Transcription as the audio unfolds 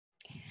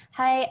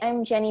Hi,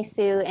 I'm Jenny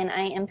Sue, and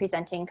I am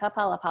presenting Ka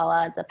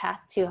Palapala, the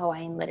Path to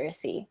Hawaiian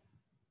Literacy.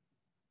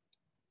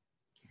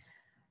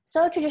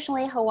 So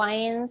traditionally,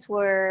 Hawaiians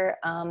were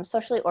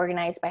socially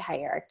organized by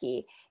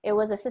hierarchy. It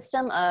was a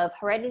system of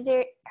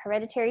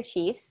hereditary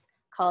chiefs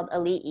called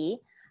ali'i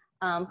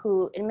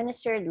who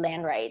administered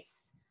land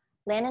rights.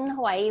 Land in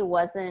Hawaii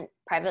wasn't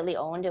privately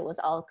owned, it was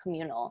all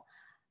communal.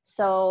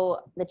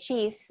 So the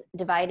chiefs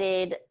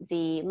divided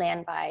the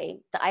land by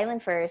the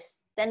island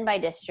first, then by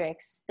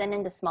districts, then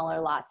into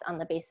smaller lots on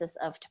the basis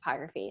of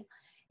topography.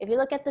 If you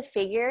look at the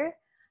figure,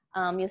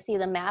 you'll see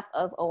the map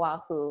of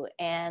Oahu,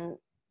 and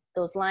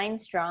those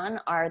lines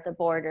drawn are the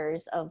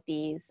borders of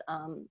these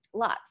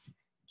lots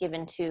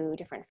given to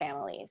different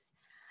families.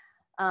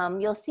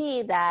 You'll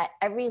see that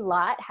every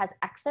lot has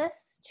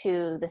access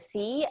to the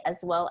sea as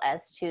well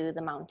as to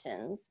the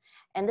mountains.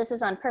 And this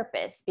is on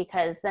purpose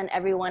because then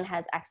everyone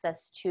has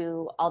access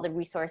to all the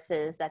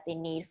resources that they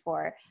need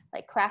for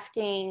like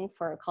crafting,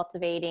 for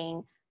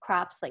cultivating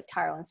crops like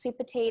taro and sweet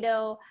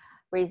potato,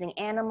 raising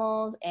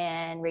animals,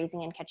 and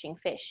raising and catching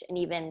fish, and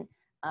even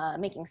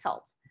making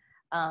salt.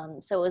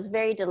 So it was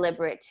very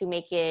deliberate to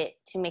make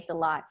the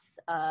lots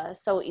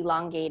so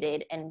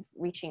elongated and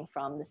reaching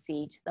from the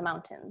sea to the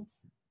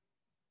mountains.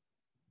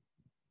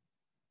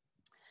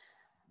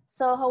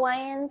 So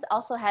Hawaiians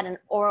also had an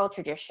oral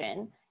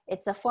tradition.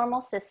 It's a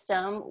formal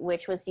system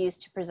which was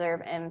used to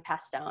preserve and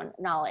pass down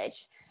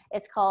knowledge.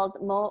 It's called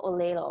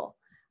mo'olelo.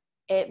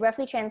 It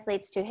roughly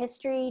translates to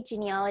history,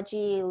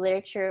 genealogy,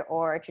 literature,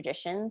 or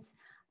traditions.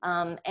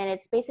 And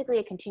it's basically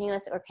a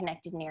continuous or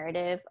connected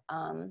narrative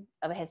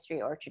of a history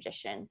or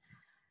tradition.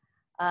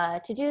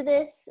 To do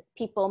this,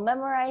 people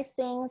memorized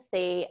things,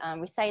 they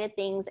recited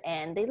things,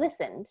 and they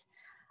listened.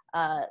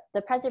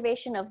 The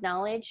preservation of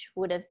knowledge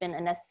would have been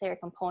a necessary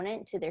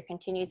component to their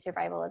continued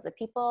survival as a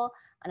people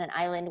on an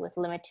island with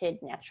limited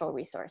natural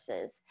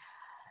resources.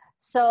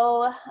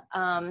 So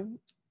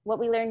what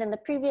we learned in the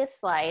previous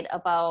slide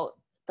about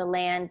the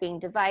land being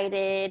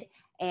divided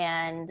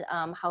and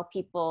how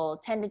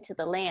people tended to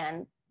the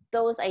land,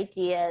 those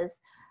ideas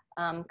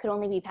could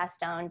only be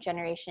passed down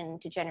generation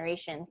to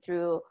generation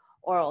through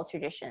oral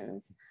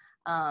traditions.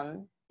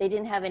 They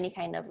didn't have any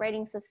kind of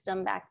writing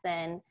system back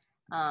then.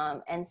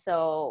 And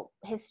so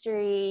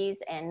histories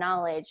and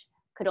knowledge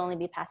could only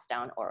be passed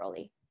down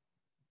orally.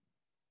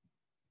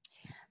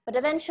 But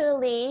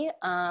eventually,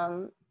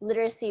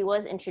 literacy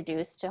was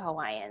introduced to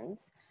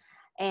Hawaiians.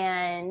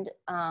 And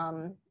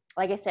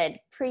like I said,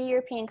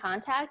 pre-European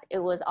contact, it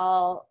was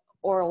all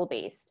oral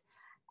based.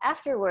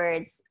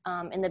 Afterwards,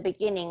 in the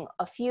beginning,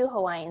 a few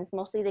Hawaiians,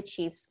 mostly the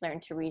chiefs,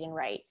 learned to read and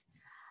write.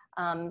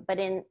 But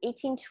in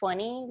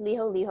 1820,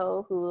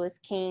 Liho, who was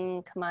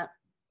King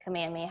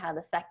Kamehameha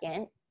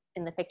II,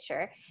 in the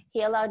picture,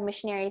 he allowed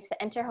missionaries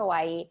to enter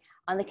Hawaii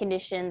on the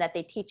condition that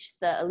they teach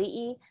the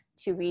ali'i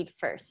to read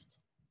first.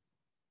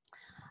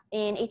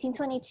 In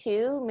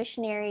 1822,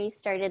 missionaries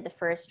started the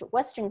first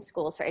Western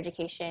schools for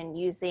education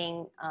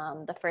using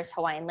the first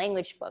Hawaiian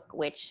language book,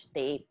 which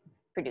they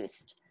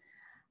produced.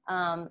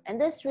 And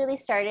this really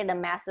started a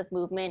massive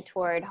movement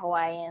toward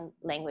Hawaiian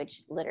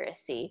language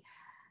literacy.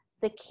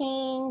 The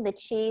king, the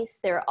chiefs,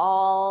 they're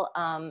all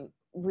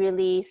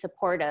really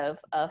supportive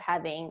of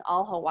having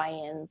all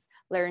Hawaiians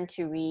learn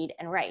to read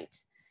and write.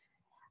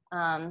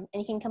 And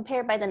you can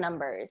compare by the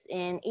numbers.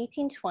 In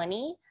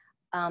 1820,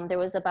 there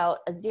was about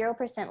a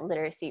 0%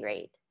 literacy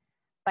rate.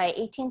 By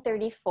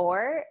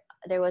 1834,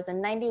 there was a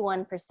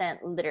 91%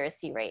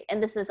 literacy rate.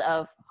 And this is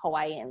of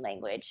Hawaiian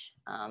language,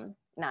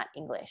 not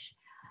English.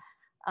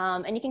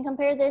 And you can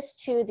compare this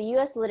to the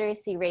US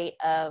literacy rate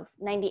of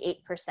 98%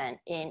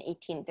 in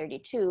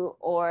 1832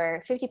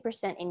 or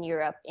 50% in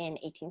Europe in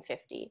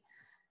 1850.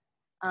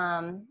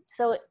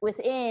 So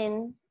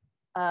within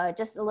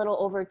just a little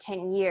over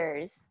 10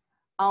 years,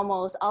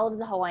 almost all of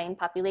the Hawaiian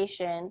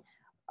population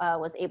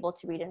was able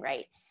to read and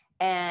write.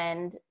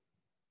 And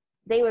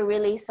they were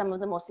really some of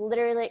the most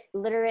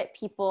literate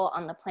people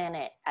on the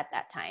planet at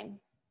that time.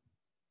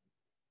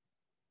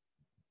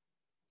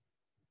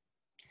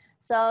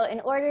 So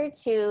in order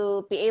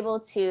to be able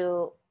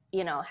to,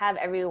 have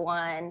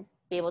everyone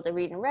be able to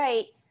read and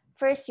write,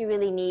 first you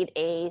really need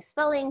a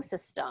spelling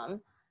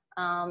system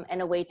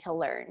and a way to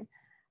learn.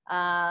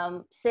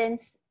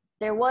 Since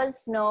there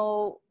was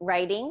no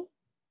writing,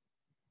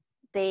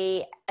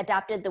 they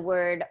adopted the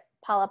word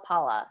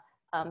Palapala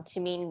to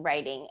mean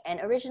writing.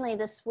 And originally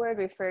this word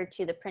referred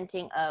to the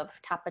printing of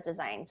tapa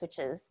designs, which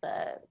is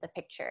the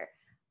picture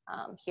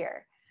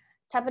here.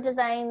 Tapa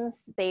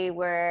designs, they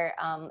were,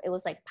 it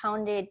was like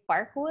pounded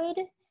bark wood,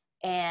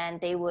 and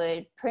they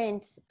would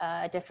print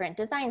different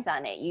designs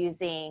on it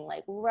using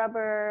like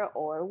rubber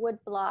or wood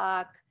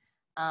block.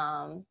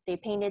 They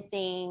painted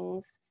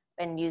things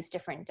and used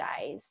different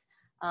dyes.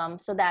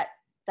 So that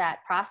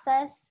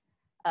process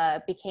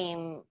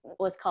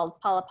was called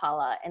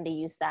Palapala, and they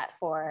used that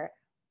for,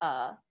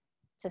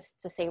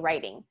 to say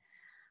writing.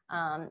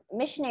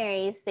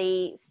 Missionaries,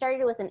 they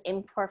started with an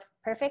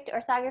imperfect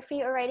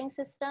orthography or writing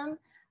system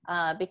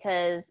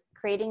because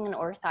creating an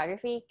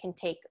orthography can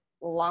take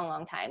long,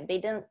 long time. They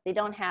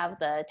don't have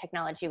the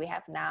technology we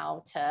have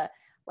now to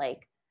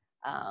like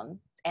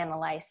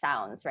analyze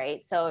sounds,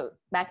 right? So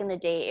back in the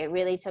day, it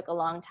really took a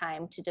long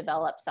time to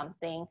develop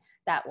something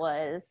that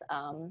was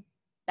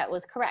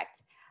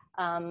correct.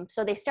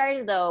 So they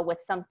started though with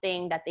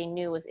something that they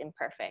knew was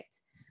imperfect.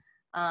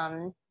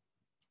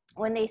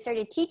 When they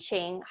started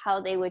teaching,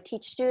 how they would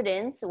teach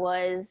students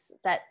was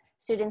that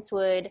students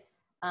would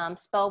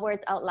spell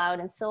words out loud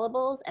in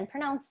syllables and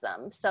pronounce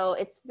them. So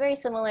it's very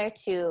similar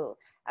to,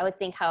 I would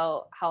think,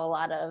 how a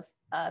lot of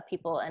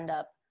people end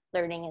up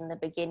learning in the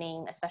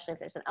beginning, especially if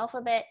there's an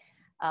alphabet.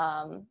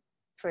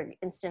 For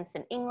instance,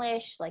 in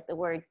English, like the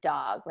word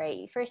dog,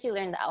 right? First you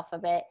learn the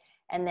alphabet,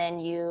 and then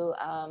you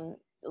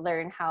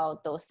learn how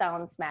those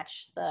sounds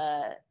match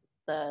the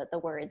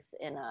words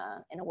in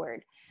a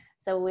word.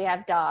 So we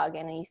have dog,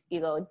 and you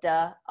go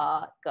da,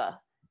 g.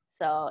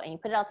 So, and you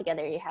put it all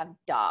together, you have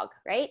dog,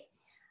 right?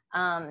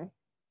 And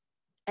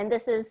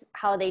this is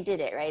how they did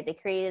it, right? They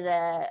created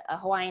a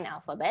Hawaiian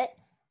alphabet,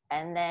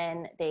 and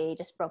then they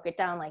just broke it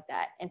down like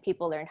that, and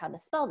people learned how to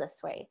spell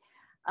this way.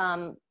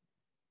 On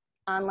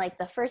like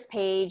the first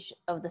page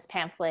of this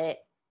pamphlet,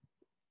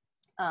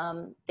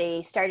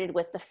 they started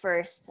with the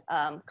first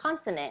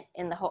consonant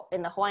in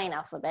the Hawaiian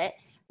alphabet,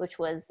 which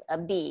was a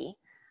B.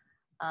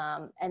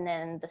 And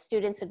then the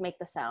students would make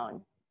the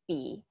sound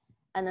B.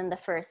 And then the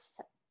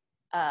first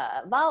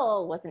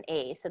vowel was an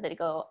A, so they'd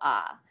go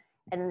ah.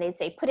 And then they'd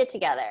say, put it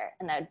together,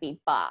 and that would be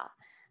ba.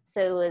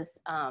 So it was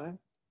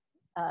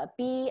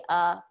B,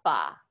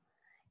 ba.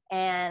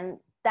 And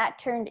that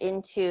turned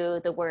into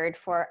the word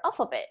for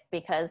alphabet,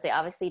 because they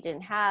obviously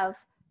didn't have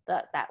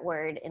that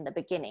word in the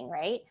beginning,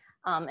 right?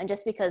 And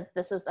just because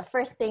this was the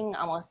first thing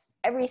almost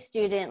every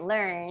student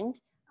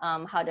learned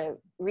how to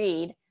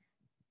read,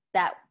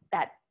 that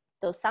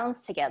those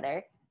sounds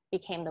together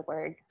became the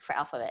word for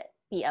alphabet,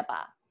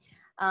 biaba.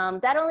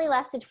 That only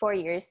lasted 4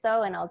 years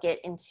though, and I'll get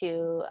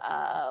into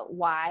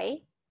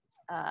why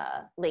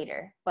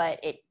later, but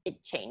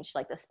it changed,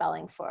 like the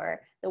spelling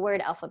for the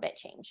word alphabet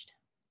changed.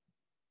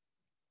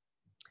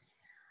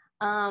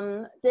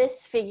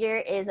 This figure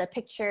is a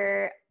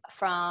picture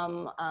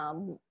from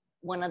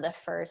one of the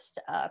first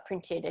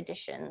printed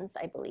editions,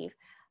 I believe,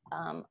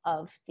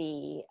 of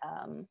the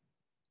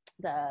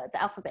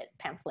alphabet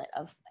pamphlet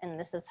and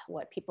this is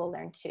what people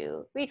learned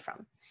to read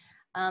from.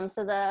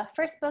 So the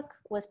first book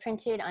was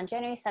printed on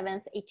January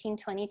 7th,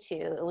 1822.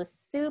 It was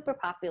super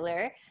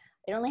popular.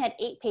 It only had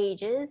 8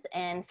 pages,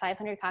 and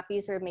 500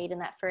 copies were made in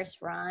that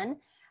first run.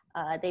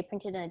 They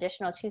printed an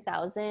additional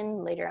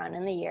 2,000 later on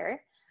in the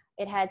year.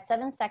 It had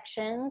 7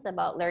 sections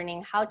about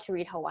learning how to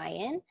read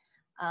Hawaiian,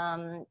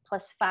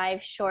 plus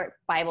 5 short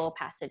Bible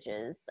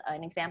passages.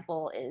 An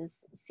example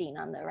is seen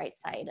on the right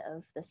side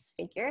of this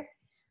figure.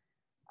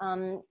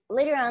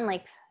 Later on,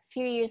 like a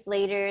few years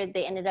later,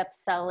 they ended up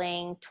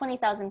selling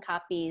 20,000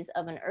 copies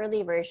of an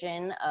early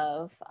version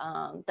of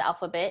the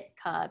alphabet,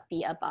 ka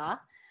biaba.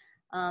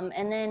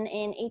 And then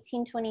in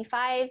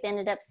 1825, they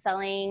ended up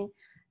selling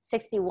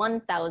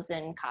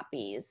 61,000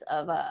 copies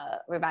of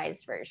a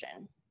revised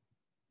version.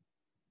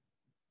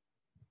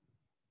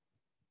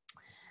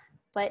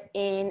 But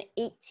in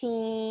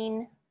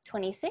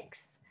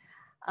 1826,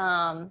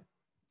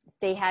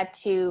 they had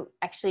to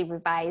actually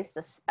revise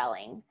the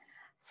spelling.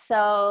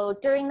 So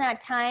during that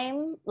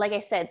time, like I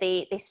said,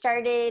 the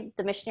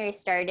missionaries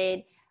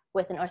started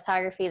with an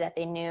orthography that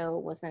they knew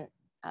wasn't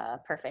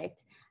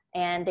perfect.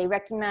 And they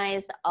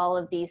recognized all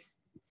of these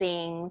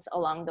things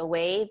along the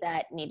way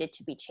that needed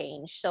to be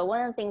changed. So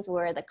one of the things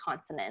were the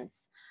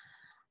consonants.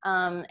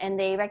 And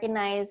they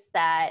recognized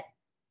that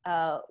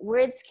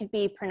words could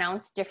be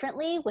pronounced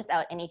differently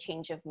without any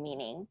change of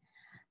meaning.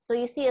 So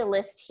you see a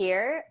list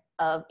here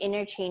of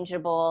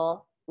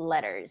interchangeable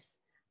letters.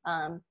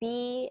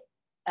 P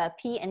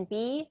and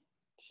B,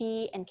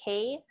 T and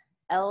K,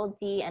 L,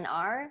 D and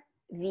R,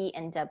 V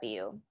and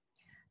W.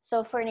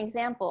 So for an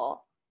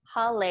example,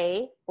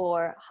 hale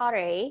or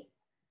hare,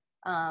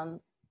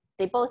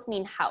 they both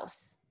mean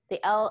house.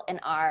 The L and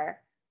R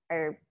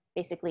are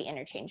basically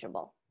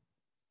interchangeable.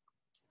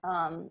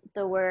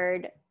 The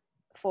word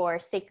for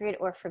sacred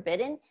or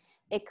forbidden,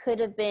 it could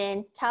have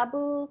been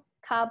tabu,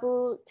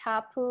 kabu,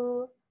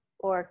 tapu,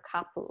 or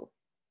kapu.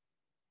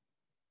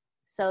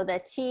 So the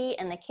T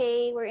and the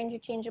K were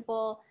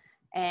interchangeable,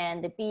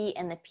 and the B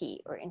and the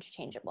P were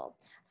interchangeable.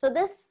 So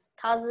this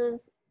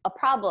causes a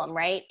problem,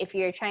 right? If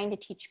you're trying to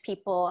teach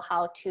people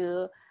how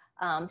to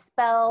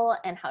spell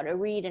and how to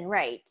read and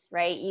write,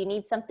 right? You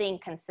need something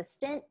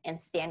consistent and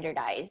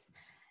standardized.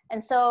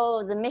 And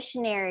so the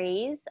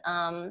missionaries,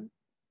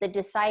 they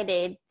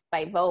decided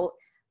by vote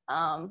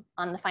on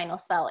the final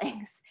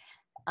spellings.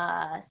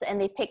 And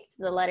they picked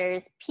the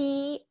letters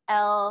P,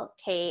 L,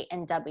 K,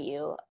 and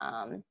W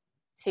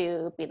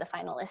to be the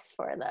finalists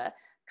for the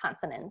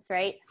consonants,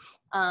 right?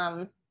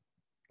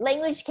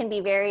 Language can be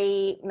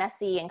very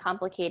messy and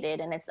complicated,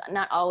 and it's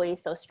not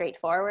always so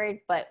straightforward,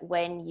 but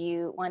when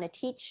you want to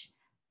teach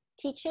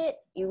it,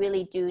 you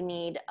really do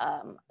need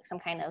some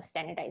kind of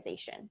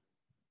standardization.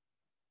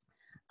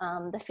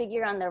 The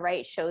figure on the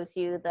right shows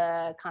you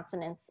the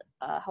consonants,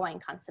 Hawaiian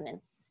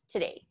consonants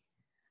today.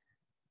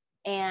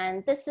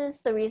 And this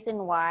is the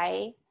reason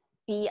why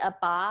B a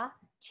ba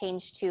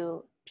changed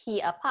to P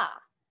a pa,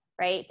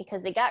 right?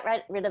 Because they got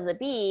rid of the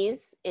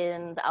B's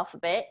in the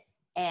alphabet,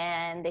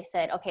 and they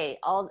said, okay,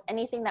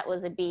 anything that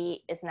was a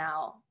B is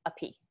now a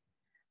P.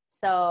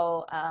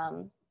 So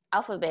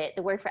alphabet,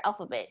 the word for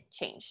alphabet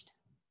changed.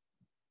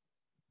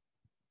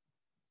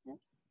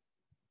 Oops.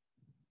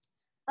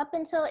 Up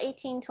until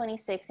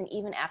 1826 and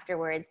even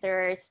afterwards,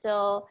 there are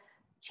still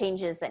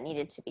changes that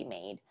needed to be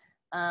made.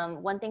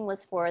 One thing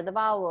was for the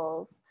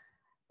vowels.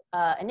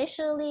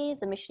 Initially,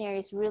 the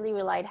missionaries really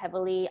relied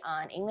heavily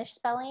on English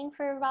spelling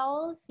for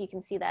vowels. You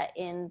can see that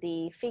in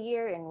the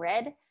figure in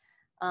red.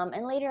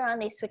 And later on,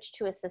 they switched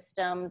to a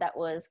system that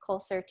was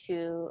closer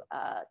to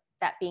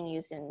that being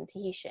used in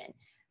Tahitian,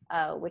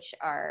 which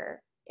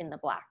are in the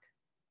black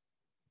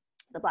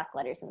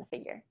letters in the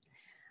figure.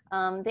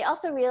 They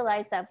also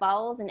realized that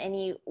vowels in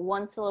any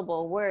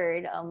one-syllable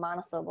word, a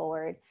monosyllable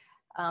word,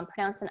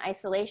 pronounced in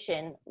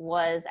isolation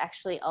was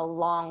actually a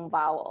long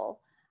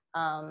vowel.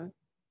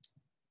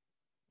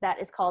 That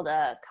is called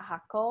a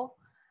kahako.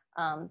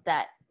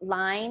 That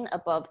line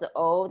above the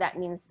O, that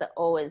means the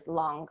O is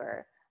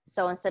longer.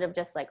 So instead of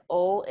just like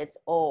O, it's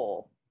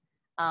O.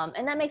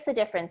 And that makes a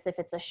difference if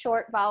it's a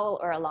short vowel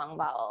or a long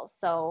vowel.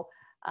 So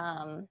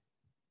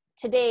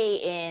today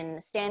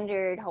in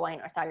standard Hawaiian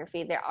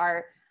orthography, there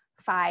are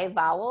 5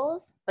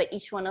 vowels, but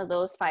each one of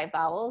those 5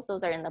 vowels,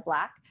 those are in the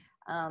black,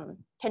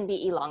 can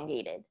be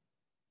elongated.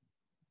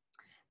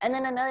 And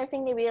then another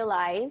thing they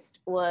realized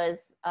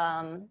was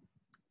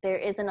there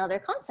is another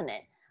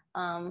consonant.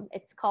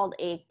 It's called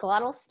a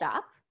glottal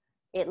stop.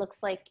 It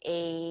looks like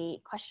a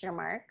question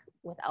mark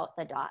without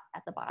the dot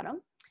at the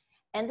bottom.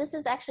 And this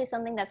is actually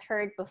something that's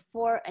heard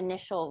before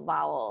initial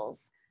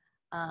vowels.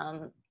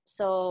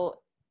 So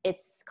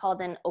it's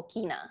called an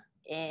okina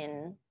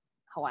in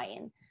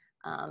Hawaiian.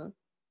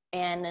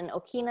 And an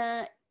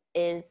okina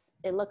is,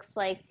 it looks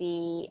like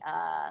the,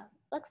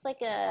 looks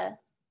like a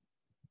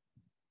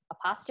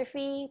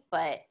apostrophe,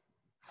 but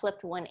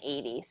flipped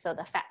 180. So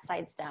the fat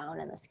side's down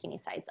and the skinny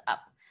side's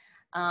up.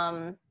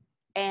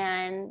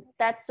 And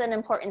that's an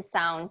important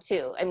sound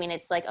too. I mean,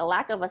 it's like a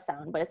lack of a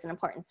sound, but it's an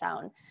important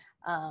sound.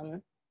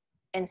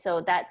 And so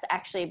that's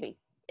actually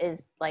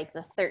is like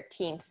the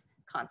 13th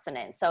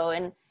consonant. So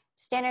in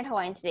standard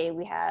Hawaiian today,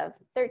 we have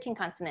 13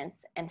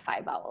 consonants and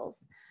 5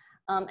 vowels.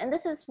 And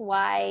this is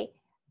why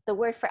the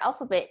word for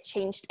alphabet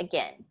changed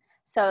again.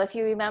 So if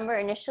you remember,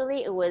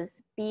 initially it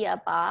was bi a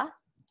ba,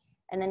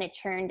 and then it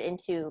turned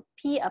into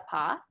pi a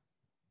pa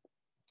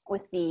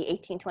with the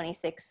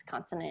 1826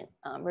 consonant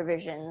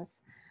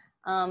revisions.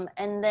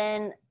 And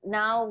then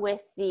now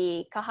with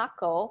the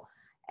kahako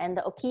and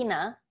the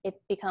okina, it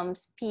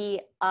becomes pi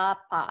a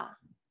pa,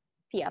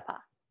 pi a pa.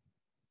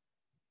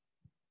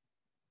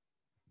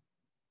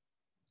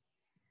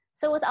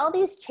 So with all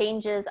these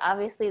changes,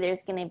 obviously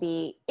there's going to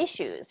be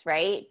issues,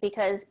 right?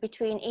 Because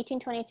between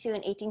 1822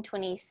 and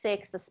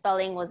 1826, the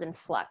spelling was in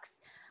flux.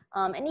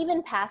 And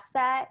even past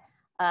that,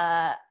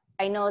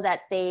 I know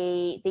that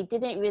they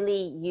didn't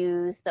really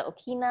use the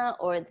okina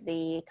or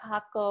the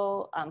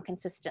kahako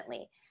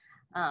consistently.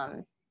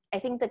 I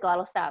think the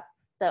glottal stop,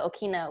 the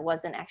okina,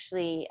 wasn't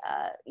actually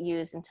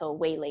used until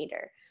way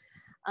later.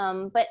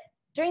 But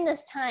during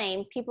this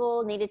time,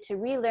 people needed to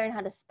relearn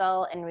how to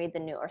spell and read the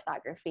new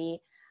orthography.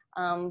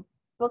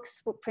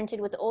 Books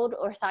printed with old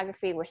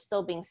orthography were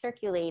still being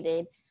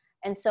circulated.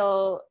 And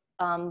so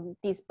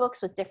these books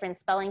with different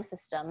spelling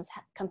systems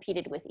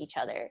competed with each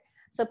other.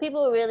 So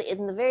people really,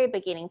 in the very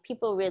beginning,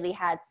 people really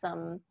had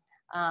some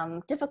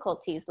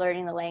difficulties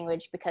learning the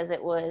language because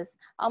it was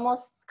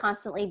almost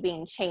constantly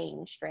being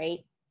changed,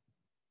 right?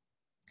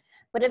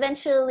 But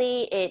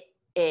eventually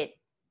it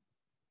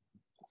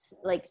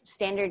like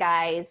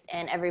standardized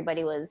and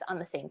everybody was on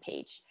the same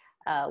page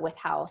with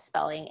how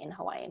spelling in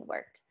Hawaiian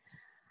worked.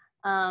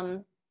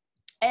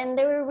 And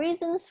there were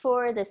reasons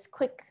for this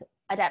quick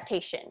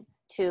adaptation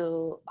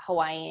to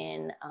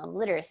Hawaiian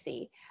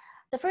literacy.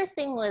 The first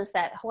thing was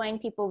that Hawaiian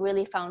people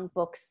really found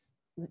books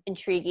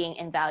intriguing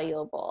and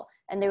valuable,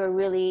 and they were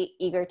really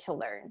eager to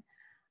learn.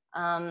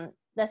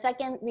 The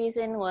second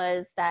reason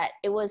was that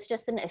it was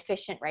just an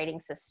efficient writing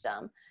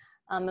system.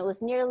 It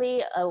was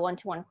nearly a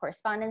one-to-one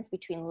correspondence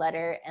between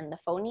letter and the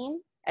phoneme,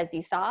 as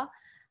you saw.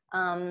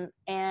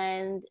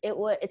 And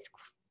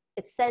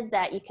it's said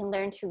that you can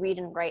learn to read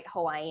and write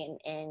Hawaiian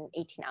in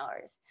 18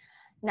 hours.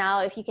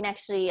 Now, if you can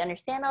actually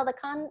understand all the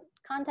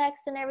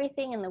context and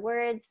everything and the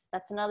words,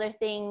 that's another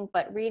thing,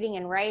 but reading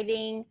and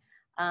writing,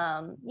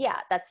 yeah,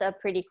 that's a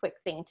pretty quick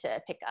thing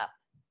to pick up.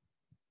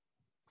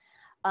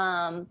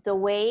 The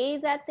way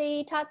that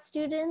they taught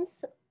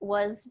students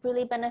was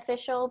really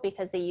beneficial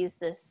because they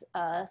used this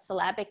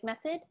syllabic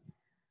method.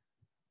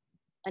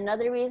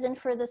 Another reason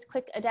for this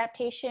quick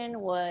adaptation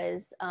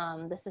was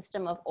the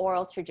system of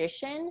oral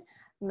tradition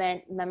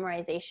meant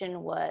memorization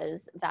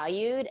was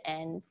valued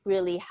and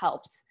really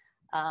helped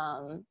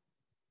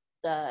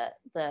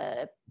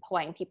the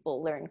Hawaiian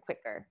people learn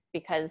quicker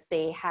because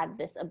they had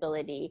this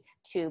ability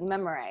to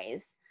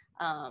memorize,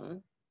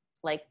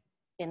 like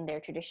in their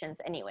traditions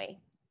anyway.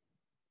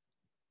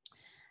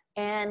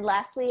 And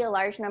lastly, a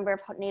large number of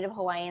Native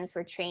Hawaiians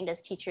were trained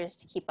as teachers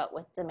to keep up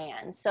with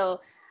demand.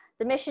 So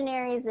the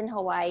missionaries in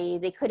Hawaii,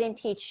 they couldn't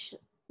teach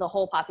the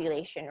whole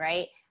population,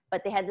 right?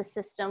 But they had the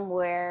system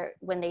where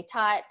when they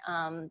taught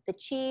the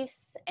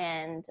chiefs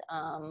and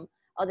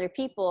other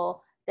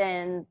people,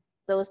 then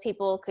those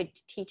people could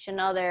teach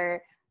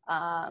another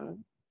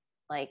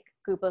like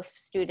group of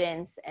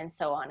students, and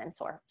so on and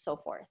so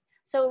forth.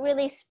 So it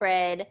really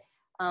spread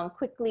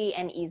quickly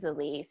and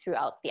easily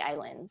throughout the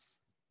islands.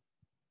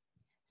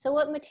 So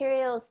what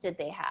materials did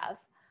they have?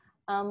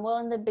 Well,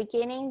 in the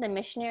beginning, the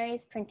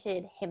missionaries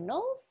printed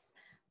hymnals,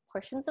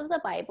 portions of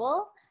the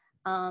Bible,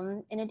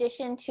 in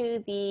addition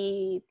to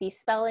the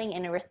spelling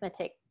and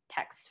arithmetic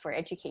texts for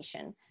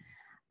education.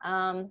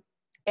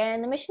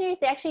 And the missionaries,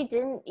 they actually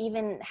didn't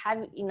even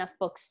have enough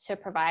books to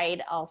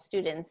provide all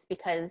students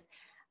because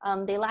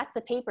they lacked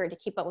the paper to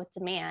keep up with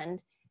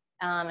demand,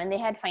 and they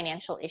had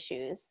financial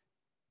issues.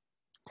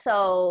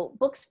 So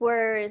books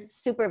were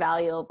super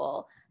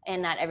valuable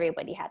and not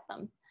everybody had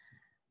them.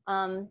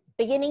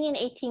 Beginning in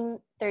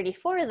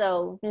 1834,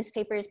 though,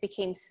 newspapers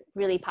became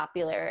really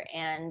popular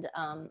and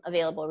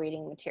available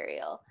reading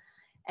material.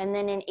 And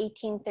then in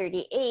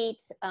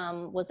 1838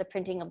 was the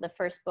printing of the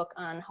first book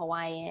on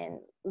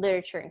Hawaiian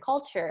literature and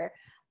culture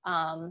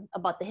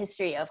about the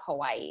history of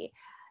Hawaii.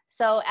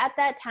 So at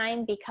that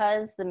time,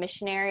 because the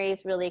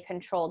missionaries really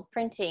controlled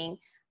printing,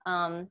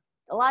 a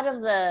lot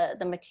of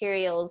the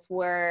materials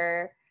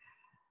were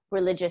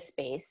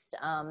religious-based.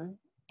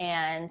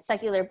 And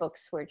secular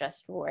books were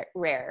just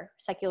rare,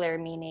 secular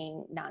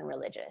meaning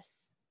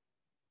non-religious.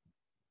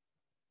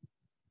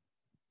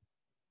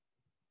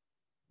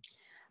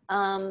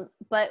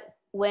 But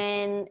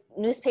when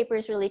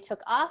newspapers really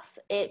took off,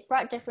 it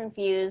brought different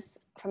views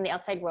from the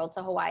outside world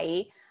to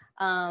Hawaii.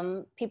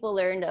 People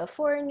learned of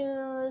foreign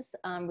news.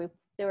 There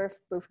were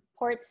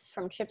reports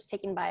from trips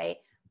taken by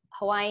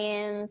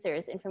Hawaiians.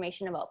 There's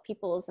information about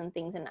peoples and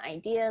things and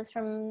ideas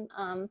from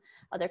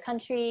other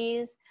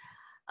countries.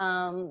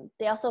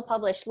 They also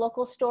published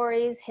local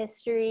stories,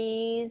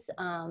 histories.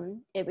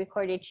 It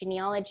recorded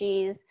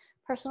genealogies,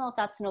 personal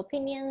thoughts and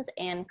opinions,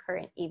 and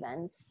current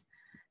events.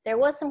 There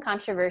was some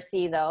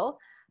controversy, though,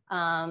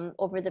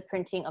 over the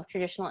printing of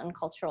traditional and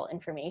cultural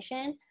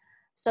information.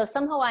 So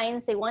some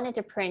Hawaiians, they wanted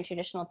to print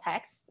traditional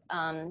texts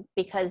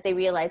because they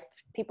realized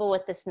people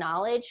with this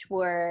knowledge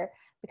were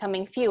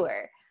becoming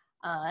fewer.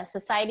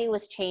 Society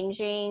was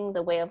changing,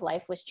 the way of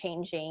life was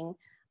changing,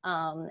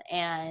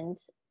 and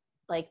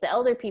like the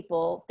elder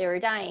people, they were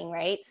dying,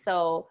 right?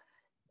 So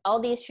all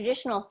these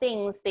traditional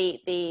things,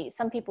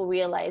 some people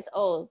realize,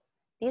 oh,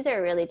 these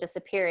are really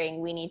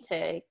disappearing. We need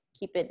to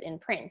keep it in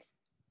print.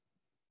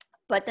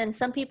 But then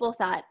some people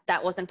thought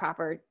that wasn't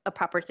a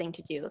proper thing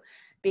to do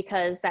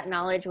because that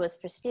knowledge was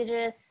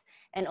prestigious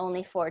and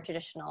only for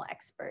traditional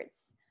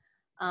experts.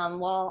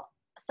 Well,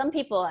 some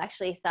people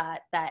actually thought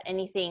that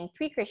anything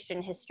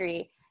pre-Christian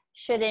history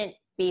shouldn't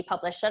be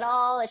published at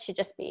all. It should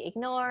just be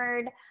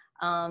ignored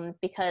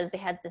because they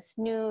had this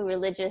new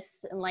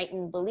religious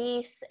enlightened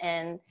beliefs,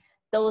 and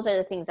those are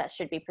the things that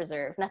should be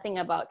preserved. Nothing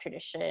about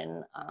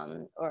tradition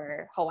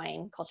or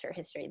Hawaiian culture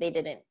history. They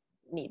didn't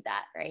need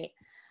that, right?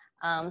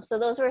 So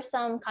those were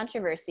some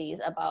controversies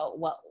about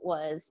what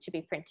was to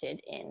be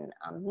printed in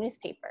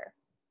newspaper.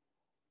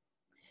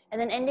 And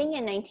then ending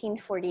in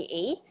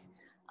 1948,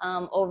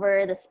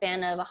 over the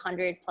span of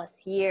 100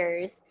 plus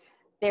years,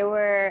 there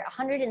were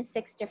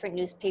 106 different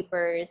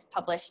newspapers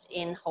published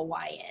in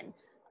Hawaiian.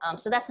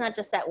 So that's not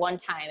just at one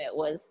time, it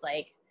was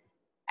like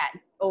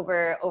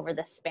over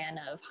the span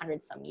of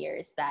 100 some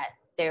years that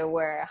there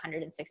were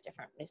 106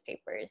 different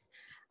newspapers.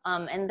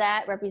 And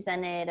that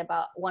represented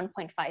about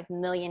 1.5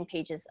 million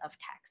pages of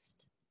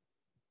text.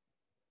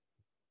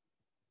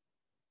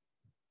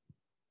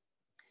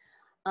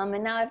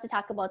 And now I have to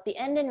talk about the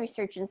end and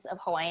resurgence of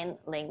Hawaiian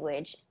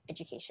language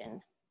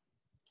education.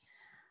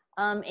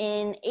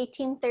 In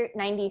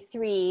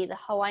 1893, the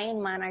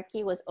Hawaiian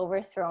monarchy was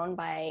overthrown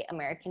by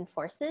American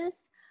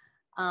forces.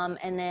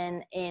 And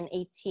then in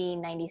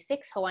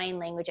 1896, Hawaiian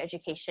language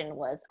education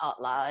was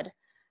outlawed.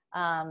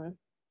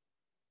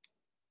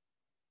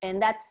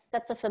 And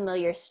that's a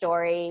familiar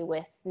story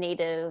with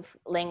native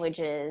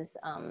languages,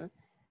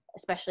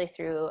 especially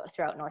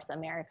throughout North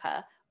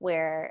America,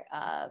 where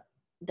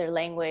their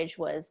language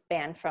was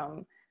banned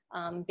from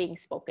being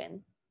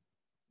spoken.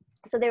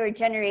 So there were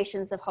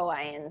generations of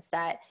Hawaiians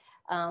that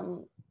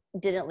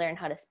didn't learn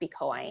how to speak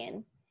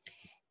Hawaiian.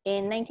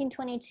 In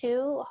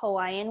 1922,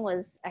 Hawaiian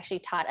was actually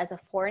taught as a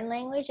foreign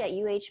language at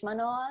UH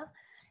Manoa.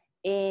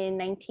 In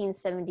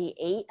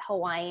 1978,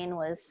 Hawaiian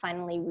was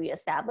finally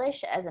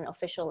reestablished as an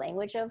official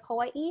language of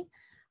Hawaii,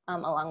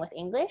 along with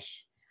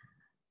English.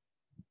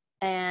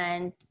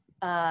 And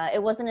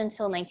it wasn't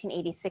until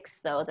 1986,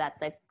 though, that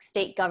the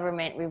state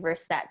government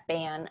reversed that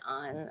ban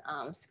on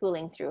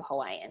schooling through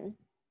Hawaiian.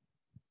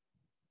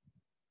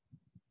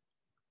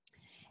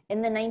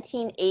 in the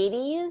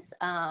 1980s,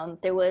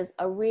 there was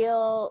a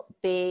real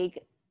big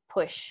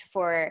push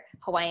for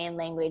Hawaiian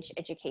language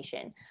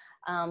education.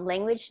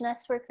 Language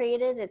nests were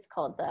created. It's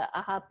called the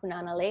Aha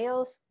Punana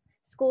Leo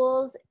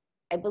schools.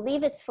 I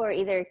believe it's for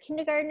either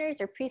kindergartners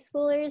or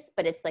preschoolers,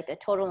 but it's like a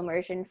total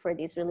immersion for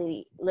these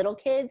really little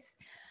kids.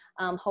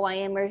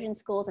 Hawaiian immersion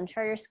schools and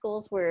charter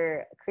schools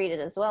were created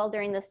as well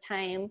during this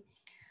time.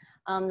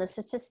 The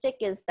statistic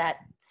is that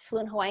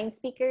fluent Hawaiian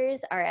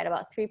speakers are at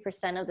about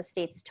 3% of the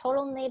state's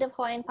total native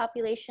Hawaiian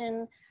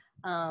population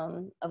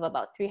of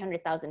about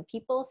 300,000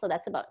 people. So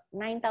that's about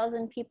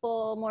 9,000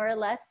 people, more or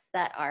less,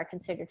 that are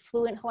considered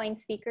fluent Hawaiian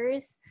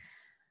speakers.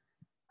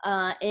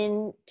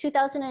 In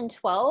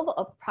 2012,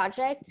 a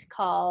project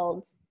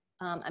called,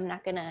 I'm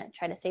not gonna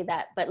try to say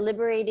that, but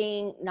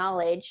Liberating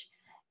Knowledge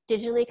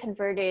digitally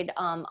converted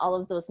all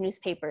of those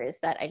newspapers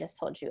that I just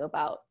told you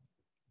about.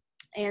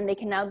 And they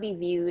can now be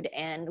viewed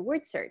and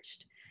word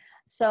searched.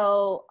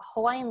 So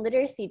Hawaiian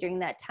literacy during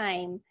that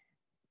time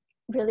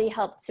really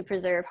helped to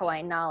preserve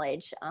Hawaiian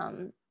knowledge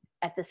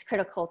at this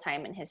critical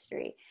time in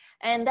history.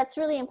 And that's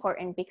really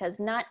important because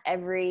not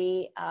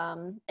every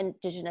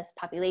indigenous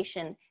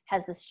population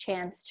has this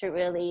chance to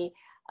really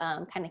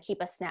kind of keep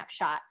a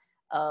snapshot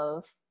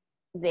of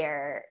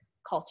their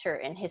culture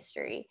and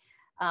history.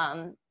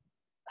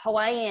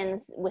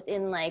 Hawaiians,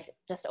 within like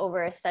just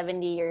over a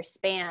 70-year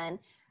span,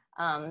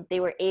 they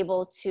were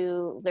able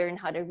to learn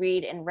how to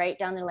read and write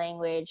down their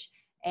language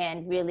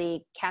and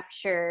really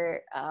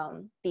capture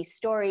these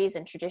stories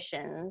and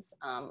traditions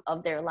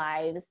of their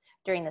lives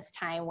during this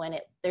time when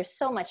there's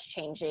so much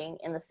changing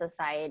in the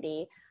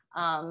society.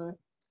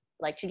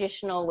 Like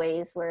traditional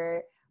ways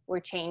were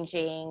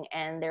changing,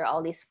 and there are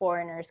all these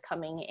foreigners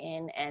coming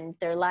in, and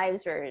their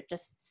lives were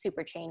just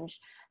super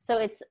changed. So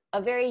it's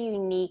a very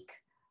unique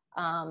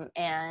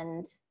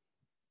and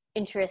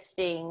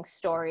interesting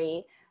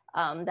story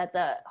that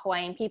the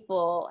Hawaiian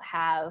people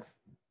have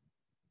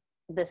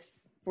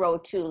this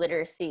road to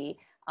literacy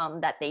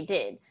that they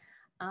did.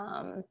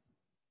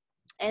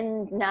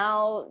 And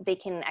now they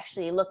can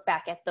actually look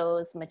back at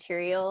those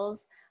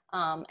materials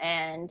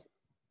and,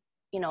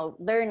 you know,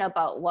 learn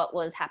about what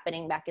was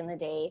happening back in the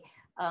day,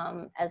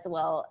 as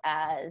well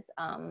as,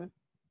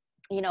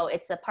 you know,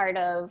 it's a part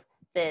of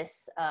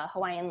this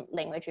Hawaiian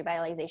language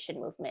revitalization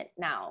movement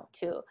now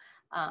too.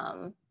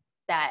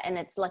 And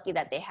it's lucky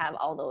that they have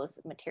all those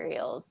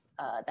materials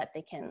that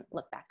they can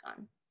look back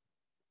on.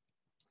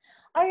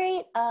 All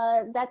right,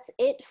 that's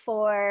it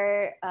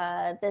for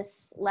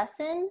this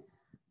lesson.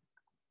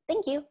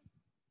 Thank you.